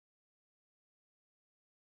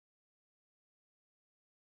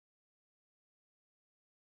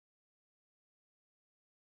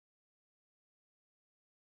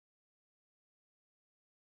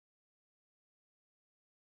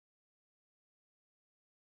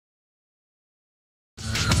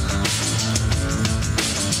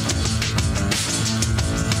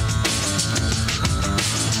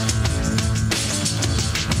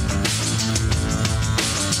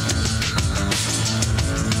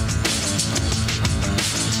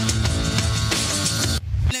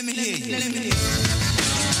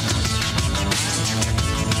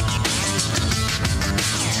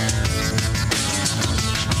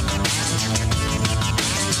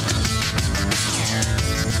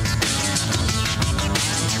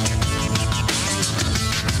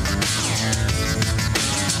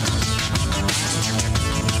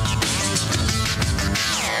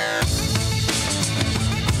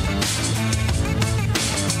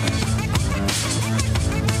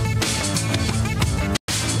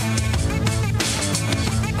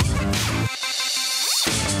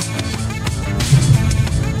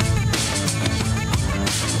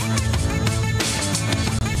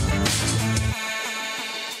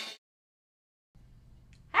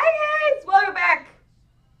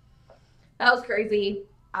That was crazy.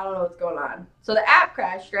 I don't know what's going on. So the app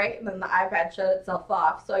crashed, right? And then the iPad shut itself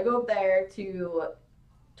off. So I go up there to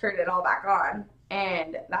turn it all back on,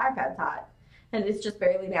 and the iPad's hot. And it's just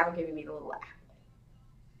barely now giving me the little laugh.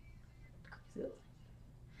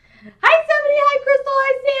 Hi, Stephanie. Hi, Crystal.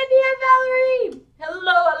 Hi, Sandy. Hi, Valerie.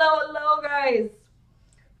 Hello, guys.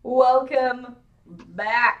 Welcome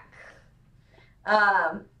back.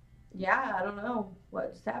 Yeah, I don't know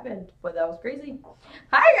what just happened, but that was crazy.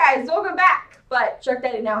 Hi, guys. Welcome back. But Shark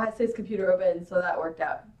Daddy now has his computer open, so that worked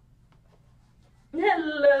out.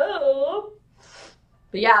 Hello.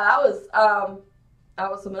 But yeah, that was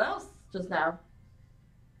something else just now.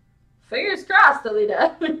 Fingers crossed,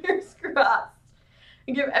 Alita. Fingers crossed.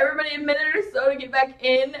 And give everybody a minute or so to get back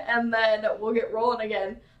in, and then we'll get rolling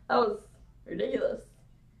again. That was ridiculous.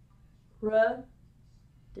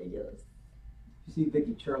 Ridiculous. You see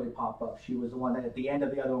Vicky Shirley pop up. She was the one that at the end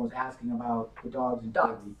of the other one was asking about the dogs and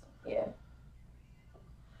Kirby. Yeah.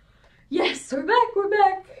 Yes, we're back. We're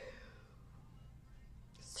back.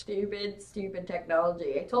 Stupid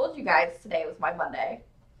technology. I told you guys today was my Monday.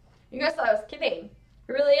 You guys thought I was kidding.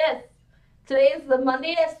 It really is. Today is the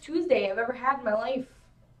Mondayest Tuesday I've ever had in my life.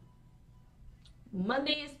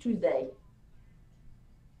 Monday is Tuesday.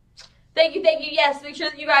 Thank you. Yes, make sure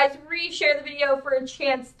that you guys reshare the video for a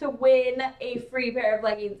chance to win a free pair of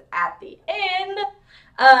leggings at the end.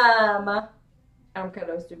 I'm kind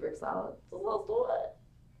of super excited. Let's do it.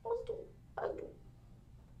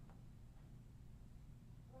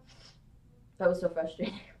 That was so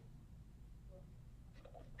frustrating.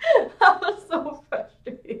 That was so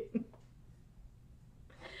frustrating.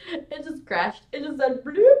 It just crashed. It just said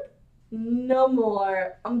bloop. No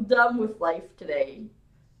more. I'm done with life today.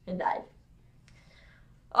 And died.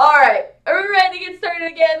 Alright. Are we ready to get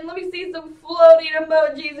started again? Let me see some floating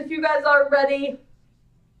emojis if you guys are ready.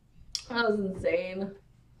 That was insane.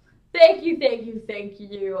 Thank you.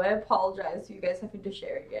 I apologize for you guys having to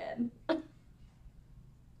share again.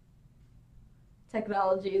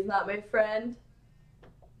 Technology is not my friend.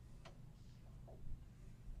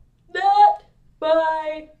 Not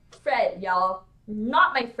my friend, y'all.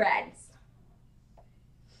 Not my friends.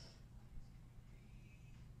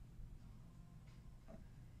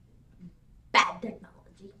 Bad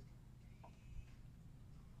technology.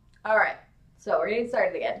 Alright, so we're getting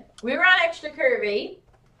started again. We were on extra curvy.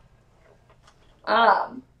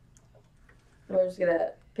 We're just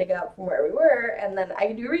gonna pick it up from where we were, and then I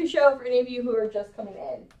can do a re-show for any of you who are just coming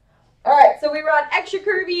in. Alright, so we were on extra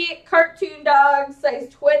curvy cartoon dogs, size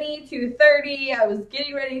 20 to 30. I was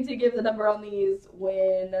getting ready to give the number on these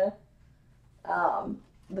when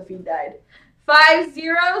the feed died.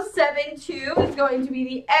 5072 is going to be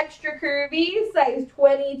the extra curvy, size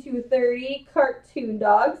 20 to 30 cartoon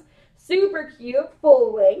dogs. Super cute,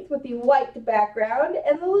 full length with the white background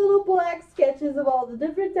and the little black sketches of all the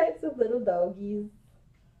different types of little doggies.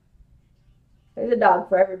 There's a dog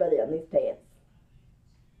for everybody on these pants.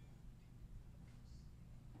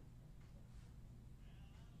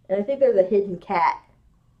 And I think there's a hidden cat.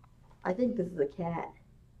 I think this is a cat.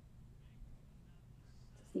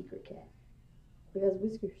 It's a secret cat. It has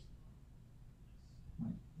whiskers.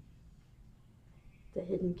 It's a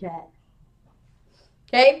hidden cat.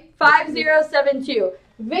 Okay, 5072.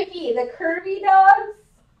 Vicky, the curvy dogs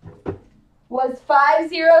was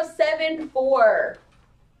 5074.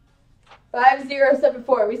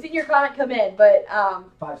 5074. We seen your comment come in, but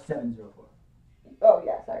 5704. Oh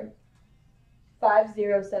yeah, sorry.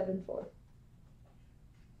 5074.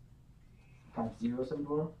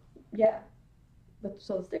 5074? Yeah. But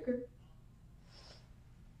so the sticker.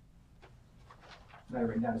 I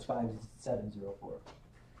written down as 5704.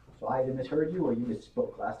 So I either misheard you or you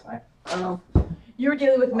misspoke last time. Oh. You were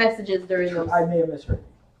dealing with messages during those. I may have misheard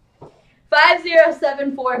you.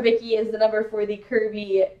 5074, Vicky, is the number for the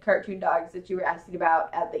curvy cartoon dogs that you were asking about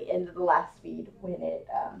at the end of the last feed when it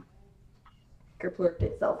kerplurked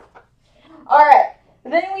itself. Alright,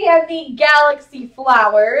 then we have the Galaxy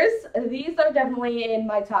Flowers. These are definitely in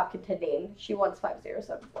my top contending. She wants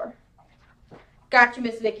 5074. Gotcha,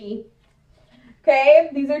 Miss Vicky. Okay,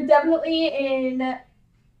 these are definitely in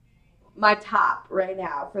my top right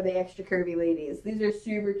now for the extra curvy ladies. These are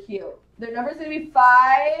super cute. Their number is going to be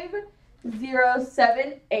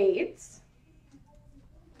 5078.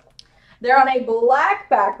 They're on a black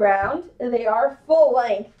background. They are full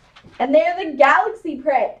length. And they're the galaxy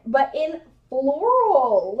print, but in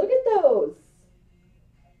floral. Look at those.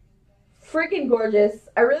 Freaking gorgeous.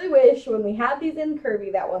 I really wish when we had these in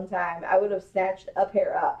curvy that one time, I would have snatched a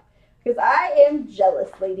pair up. Because I am jealous,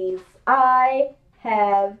 ladies. I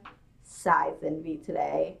have size envy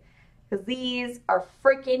today. Because these are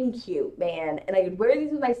freaking cute, man. And I could wear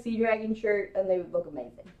these with my Sea Dragon shirt and they would look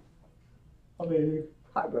amazing. Amazing.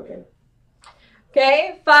 Heartbroken.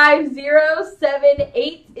 Okay,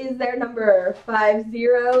 5078 is their number.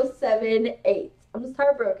 5078. I'm just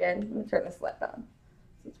heartbroken. I'm going to turn this light on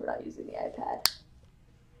since we're not using the iPad.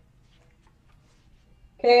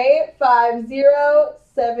 Okay,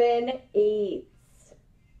 5078.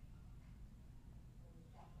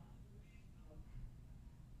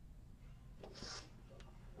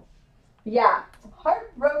 Yeah,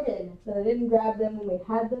 heartbroken that I didn't grab them when we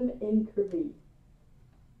had them in Kirby.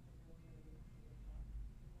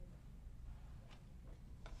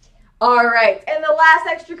 All right, and the last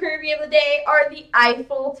extra Kirby of the day are the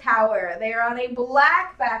Eiffel Tower. They are on a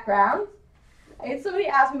black background. I had somebody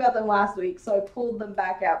ask me about them last week, so I pulled them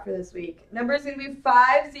back out for this week. Number is going to be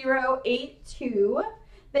 5082.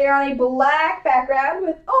 They are on a black background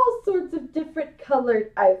with all sorts of different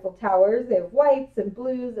colored Eiffel Towers. They have whites and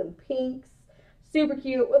blues and pinks. Super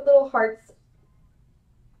cute with little hearts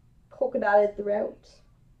polka dotted throughout.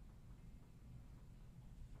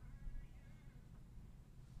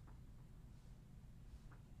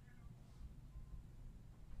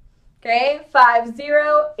 Okay,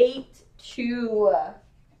 5082.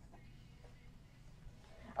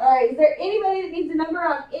 Alright, is there anybody that needs a number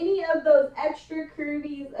on any of those extra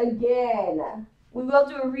Kirby's again? We will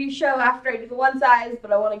do a re-show after I do the one size,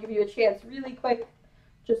 but I want to give you a chance really quick,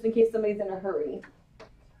 just in case somebody's in a hurry.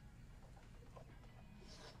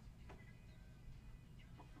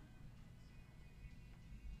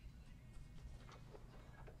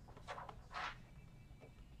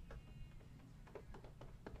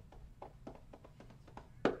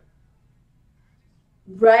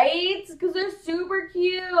 Right? Because they're super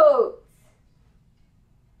cute.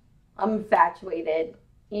 I'm infatuated.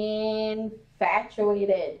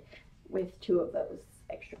 Infatuated with two of those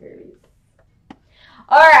extra Kirby's.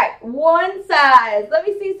 Alright, one size. Let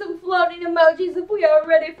me see some floating emojis if we are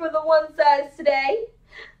ready for the one size today.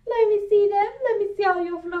 Let me see them. Let me see all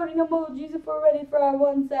your floating emojis if we're ready for our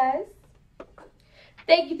one size.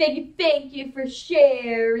 Thank you for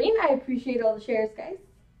sharing. I appreciate all the shares, guys.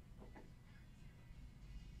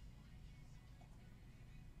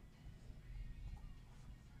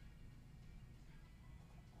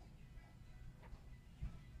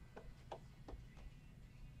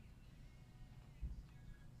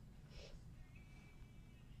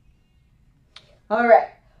 All right,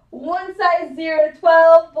 one size 0 to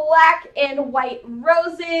 12, black and white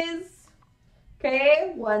roses.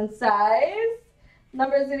 Okay, one size.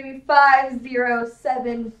 Number is going to be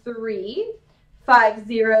 5073.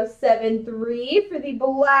 5073 for the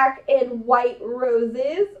black and white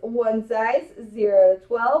roses. One size, 0 to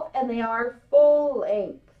 12, and they are full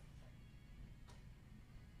length.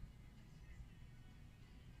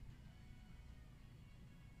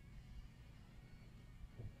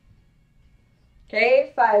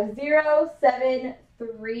 Okay,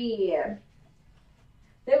 5073.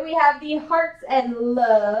 Then we have the Hearts and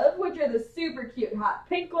Love, which are the super cute hot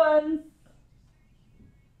pink ones.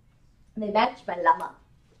 And they match my llama.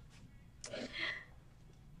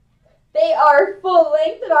 They are full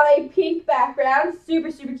length and on a pink background.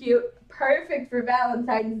 Super cute. Perfect for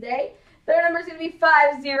Valentine's Day. Their number is going to be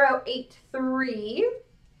 5083.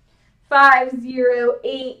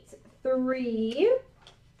 5083.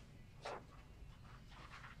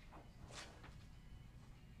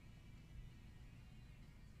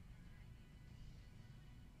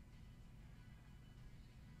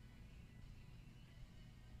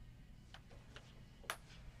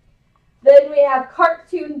 Then we have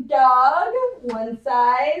Cartoon Dog, one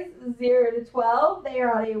size, 0 to 12. They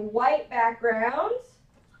are on a white background.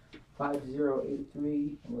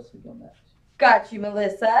 5083, Melissa Gomez. Got you,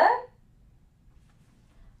 Melissa.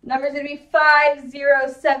 Number's going to be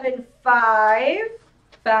 5075.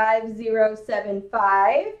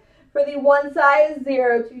 5075. For the one size,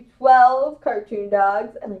 0 to 12 Cartoon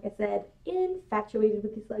Dogs. And like I said, infatuated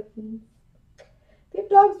with these Leggings. They have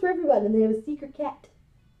dogs for everyone, and they have a secret cat.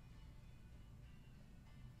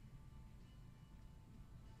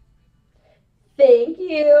 Thank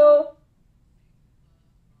you.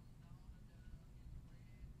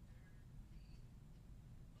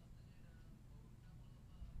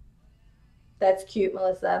 That's cute,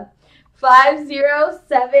 Melissa.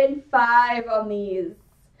 5075 on these.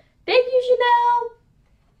 Thank you,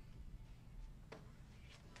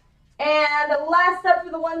 Chanel. And last up for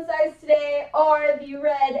the one size today are the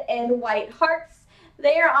red and white hearts.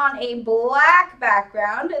 They are on a black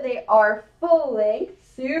background. They are full length.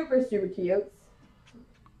 Super cute.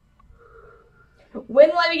 When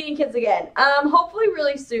will I be getting kids again? Hopefully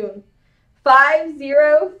really soon.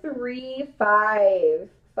 5035.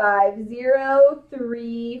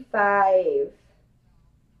 5035.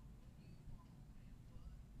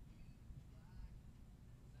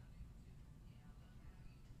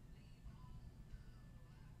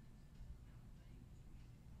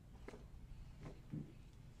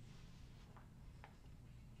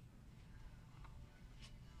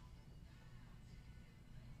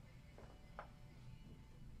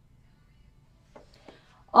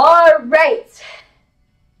 All right.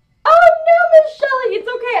 Oh no, Miss Shelley, it's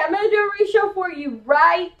okay. I'm gonna do a reshow for you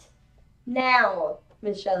right now,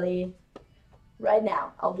 Miss Shelley. Right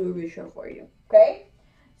now, I'll do a reshow for you. Okay.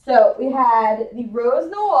 So we had the Rose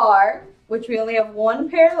Noir, which we only have one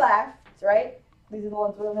pair left, right? These are the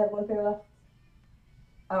ones we only have one pair left.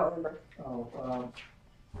 I don't remember. Oh,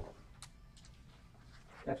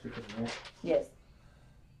 extra cookie, right? Yes.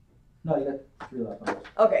 No, you got 3 left on this.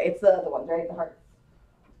 Okay, it's the other ones, right? The heart.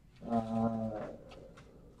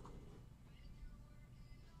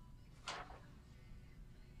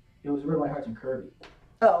 It was Where My Heart's and Curvy.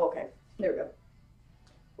 Oh, okay. There we go.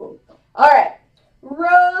 Cool. All right.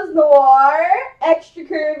 Rose Noir, extra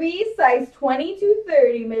curvy, size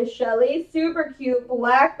 22-30, Miss Shelley. Super cute,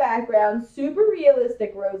 black background, super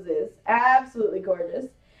realistic roses. Absolutely gorgeous.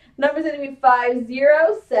 Number's going to be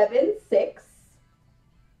 5076.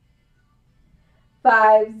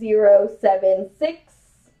 5076.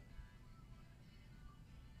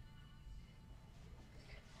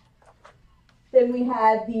 Then we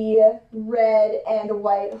had the red and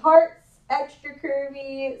white hearts, extra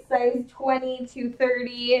curvy, size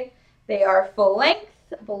 20-30. They are full length,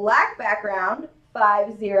 black background,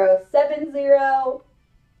 5070.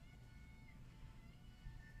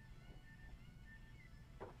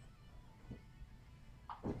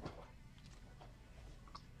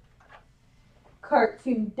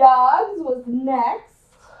 Cartoon Dogs was next.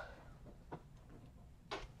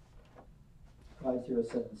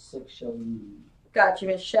 5076, Shelly. Got you,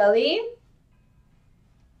 Miss Shelley.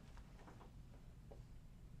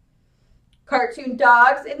 Cartoon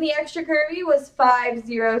Dogs in the extra curvy was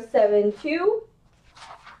 5072.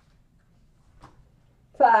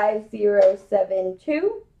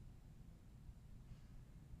 5072.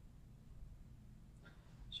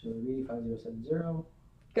 Shelly, 5070.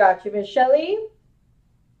 Got you, Miss Shelley.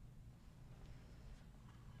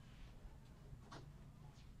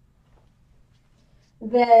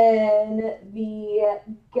 Then the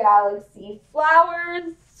Galaxy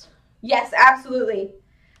Flowers. Yes, absolutely.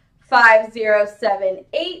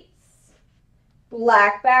 5078.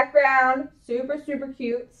 Black background. Super, super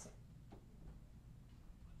cute.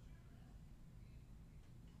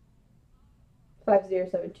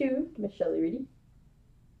 $5072. Miss Shelley Reedy.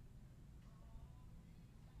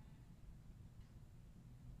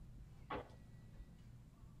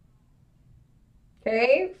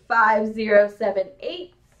 Okay,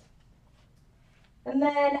 5078. And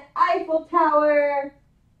then Eiffel Tower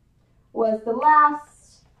was the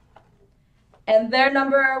last. And their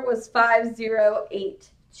number was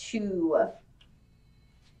 5082.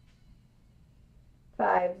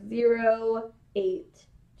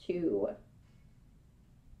 5082.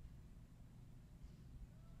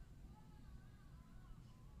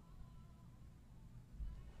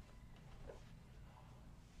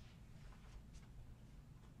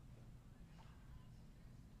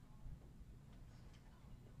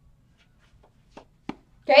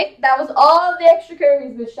 Okay, that was all of the extra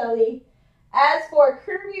curvies, Miss Shelley. As for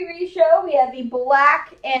curvy reshow, we had the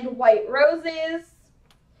black and white roses.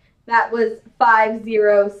 That was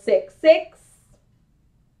 5066.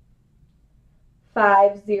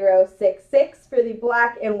 5066 for the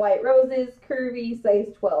black and white roses, curvy,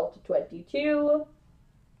 size 12 to 22.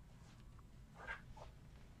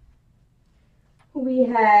 We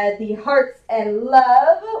had the Hearts and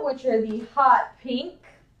Love, which are the hot pink.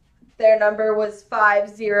 Their number was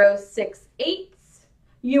 5068.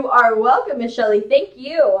 You are welcome, Miss Shelley. Thank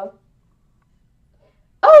you.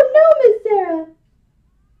 Oh, no, Miss Sarah.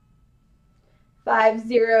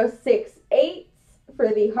 5068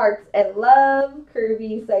 for the Hearts and Love,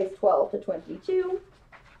 curvy, size 12 to 22.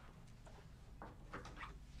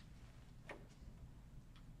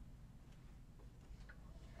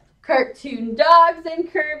 Cartoon Dogs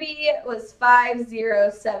and curvy was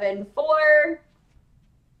 5074.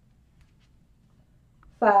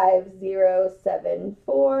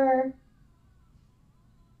 5074.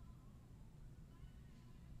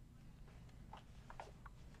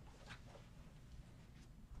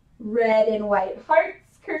 Red and white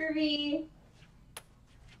hearts curvy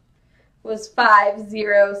was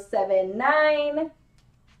 5079.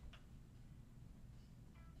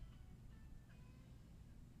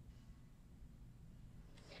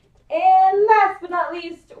 but not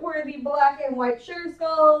least were the black and white sugar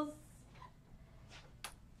skulls.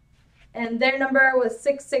 And their number was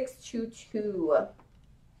 6622.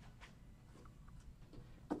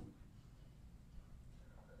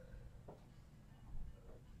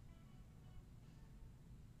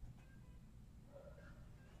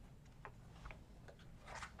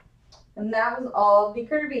 And that was all of the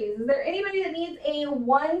Kirby's. Is there anybody that needs a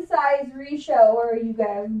one size reshow, or are you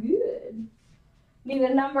guys good? Need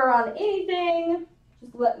a number on anything?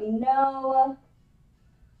 Just let me know.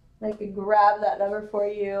 I can grab that number for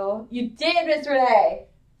you. You did, Miss Renee.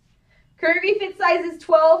 Kirby fit sizes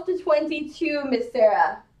 12 to 22, Miss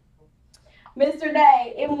Sarah. Miss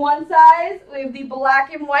Renee, in one size, we have the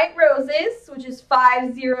black and white roses, which is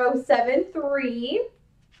 5073.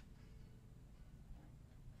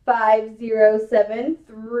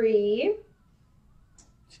 5073.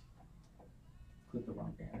 Click the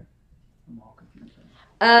wrong banner. I'm all confused.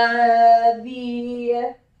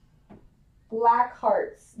 The black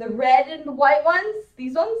hearts. The red and white ones,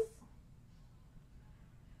 these ones,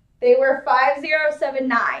 they were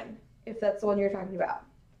 5079, if that's the one you're talking about.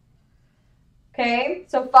 Okay,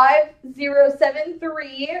 so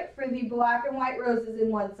 5073 for the black and white roses in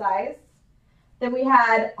one size. Then we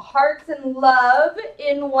had Hearts and Love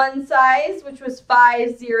in one size, which was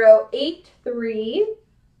 5083.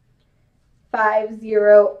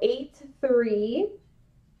 5083.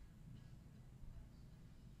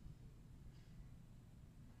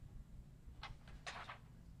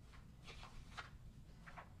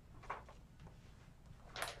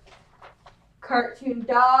 Cartoon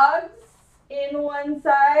Dogs in one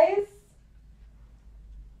size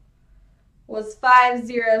was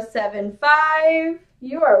 5075.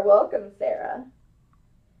 You are welcome, Sarah.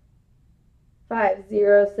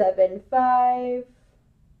 5075.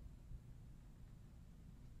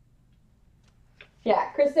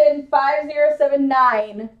 Yeah, Kristen,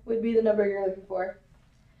 5079 would be the number you're looking for.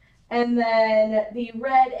 And then the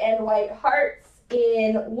red and white hearts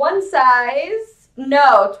in one size.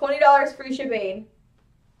 No, $20 free shipping.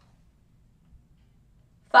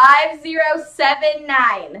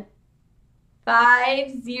 5079.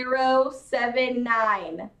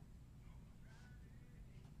 5079.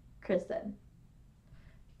 Kristen.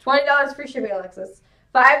 $20 free shipping, Alexis.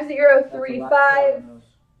 5035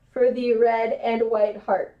 for the red and white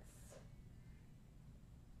hearts.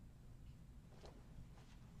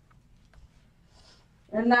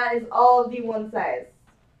 And that is all of the one size.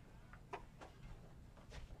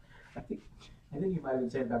 I think you might have been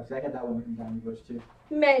saying that because I had that one written down in the bush too.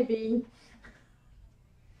 Maybe.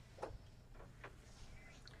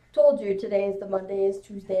 Told you today is the Monday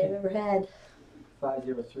Tuesday I've ever had.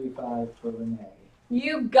 5035 for Renee.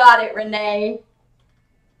 You got it, Renee.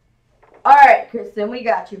 All right, Kristen, we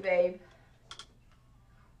got you, babe.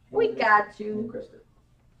 We got you. And Kristen.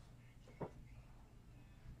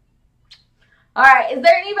 All right, is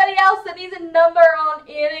there anybody else that needs a number on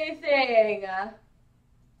anything?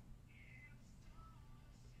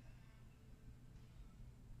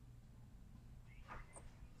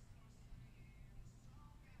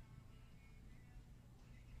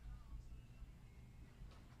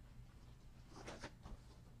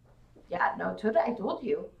 Yeah, no, today I told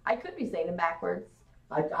you. I could be saying it backwards.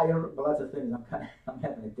 I don't, but that's the thing. I'm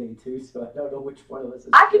having a day too, so I don't know which one of us is.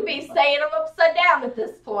 I could be saying them upside down at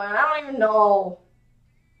this point. I don't even know.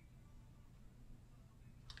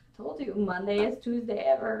 I told you, Monday is Tuesday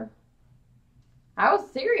ever. I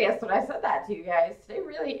was serious when I said that to you guys. Today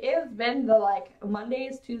really is been the Monday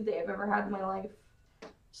is Tuesday I've ever had in my life.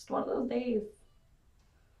 Just one of those days.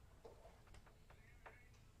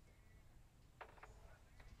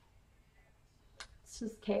 It's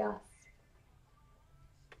just chaos.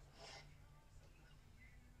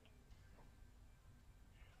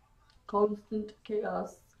 Constant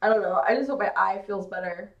chaos. I don't know. I just hope my eye feels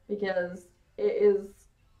better because it is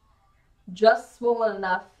just swollen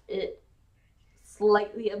enough. It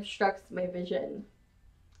slightly obstructs my vision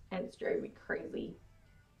and it's driving me crazy.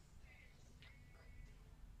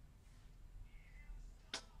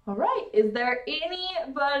 All right. Is there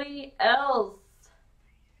anybody else?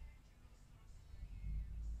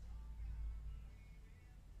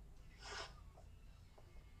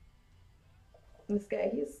 This guy,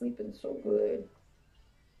 he's sleeping so good.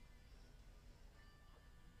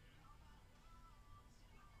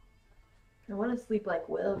 I want to sleep like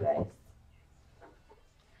Will, guys.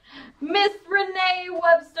 Miss Renee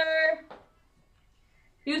Webster.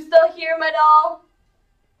 You still here, my doll?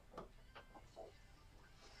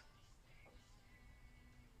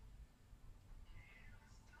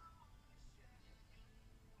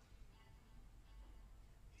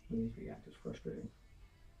 Please react is frustrating.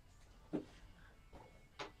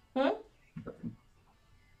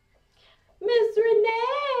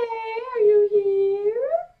 Renee, are you here?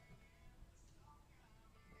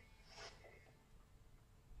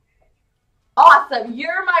 Awesome.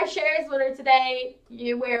 You're my shares winner today.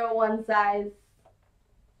 You wear a 1 size.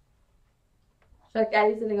 Chuck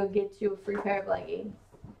Daddy's gonna go get you a free pair of leggings.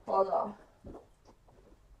 Hold on.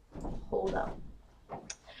 Hold on.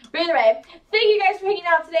 But anyway, thank you guys for hanging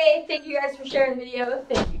out today. Thank you guys for sharing the video.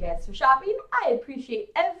 Thank you guys for shopping. I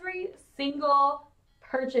appreciate every single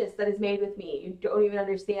purchase that is made with me. You don't even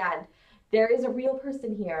understand. There is a real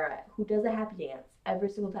person here who does a happy dance every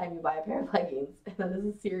single time you buy a pair of leggings. And that is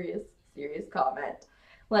a serious comment.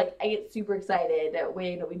 Like, I get super excited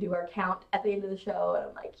when we do our count at the end of the show, and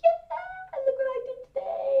I'm like, yeah, look what I did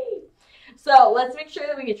today. So let's make sure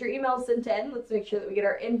that we get your emails sent in. Let's make sure that we get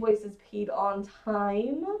our invoices paid on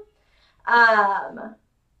time.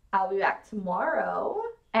 I'll be back tomorrow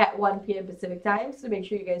at 1 p.m. Pacific time, so make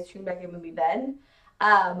sure you guys tune back in with me then.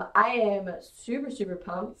 I am super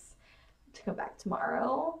pumped to come back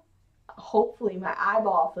tomorrow. Hopefully my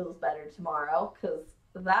eyeball feels better tomorrow, because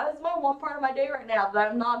that is my one part of my day right now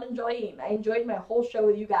that I'm not enjoying. I enjoyed my whole show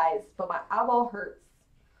with you guys, but my eyeball hurts.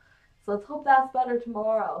 So let's hope that's better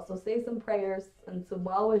tomorrow. So say some prayers and some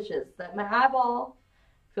well wishes that my eyeball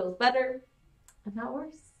feels better and not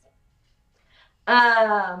worse.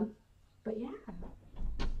 But yeah.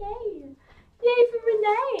 Yay. Yay for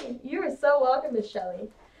Renee. You are so welcome, Miss Shelley.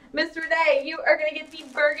 Miss Renee, you are going to get the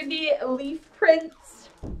burgundy leaf print.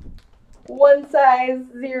 1 size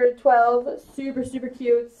 0 to 12. Super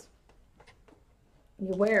cute. You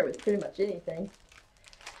can wear it with pretty much anything.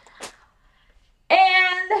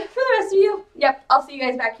 And for the rest of you, yep, I'll see you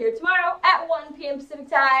guys back here tomorrow at 1 p.m. Pacific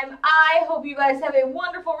time. I hope you guys have a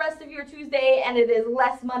wonderful rest of your Tuesday, and it is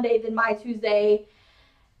less Monday than my Tuesday.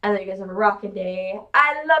 And that you guys have a rockin' day.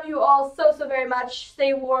 I love you all so very much.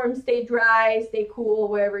 Stay warm, stay dry, stay cool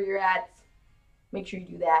wherever you're at. Make sure you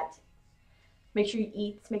do that. Make sure you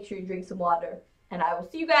eat, make sure you drink some water. And I will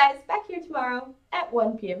see you guys back here tomorrow at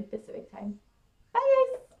 1 p.m. Pacific time. Bye,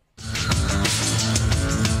 guys.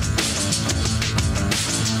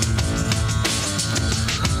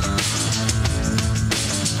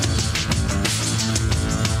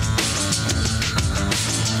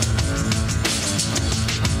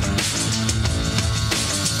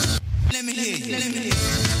 Let me hear you.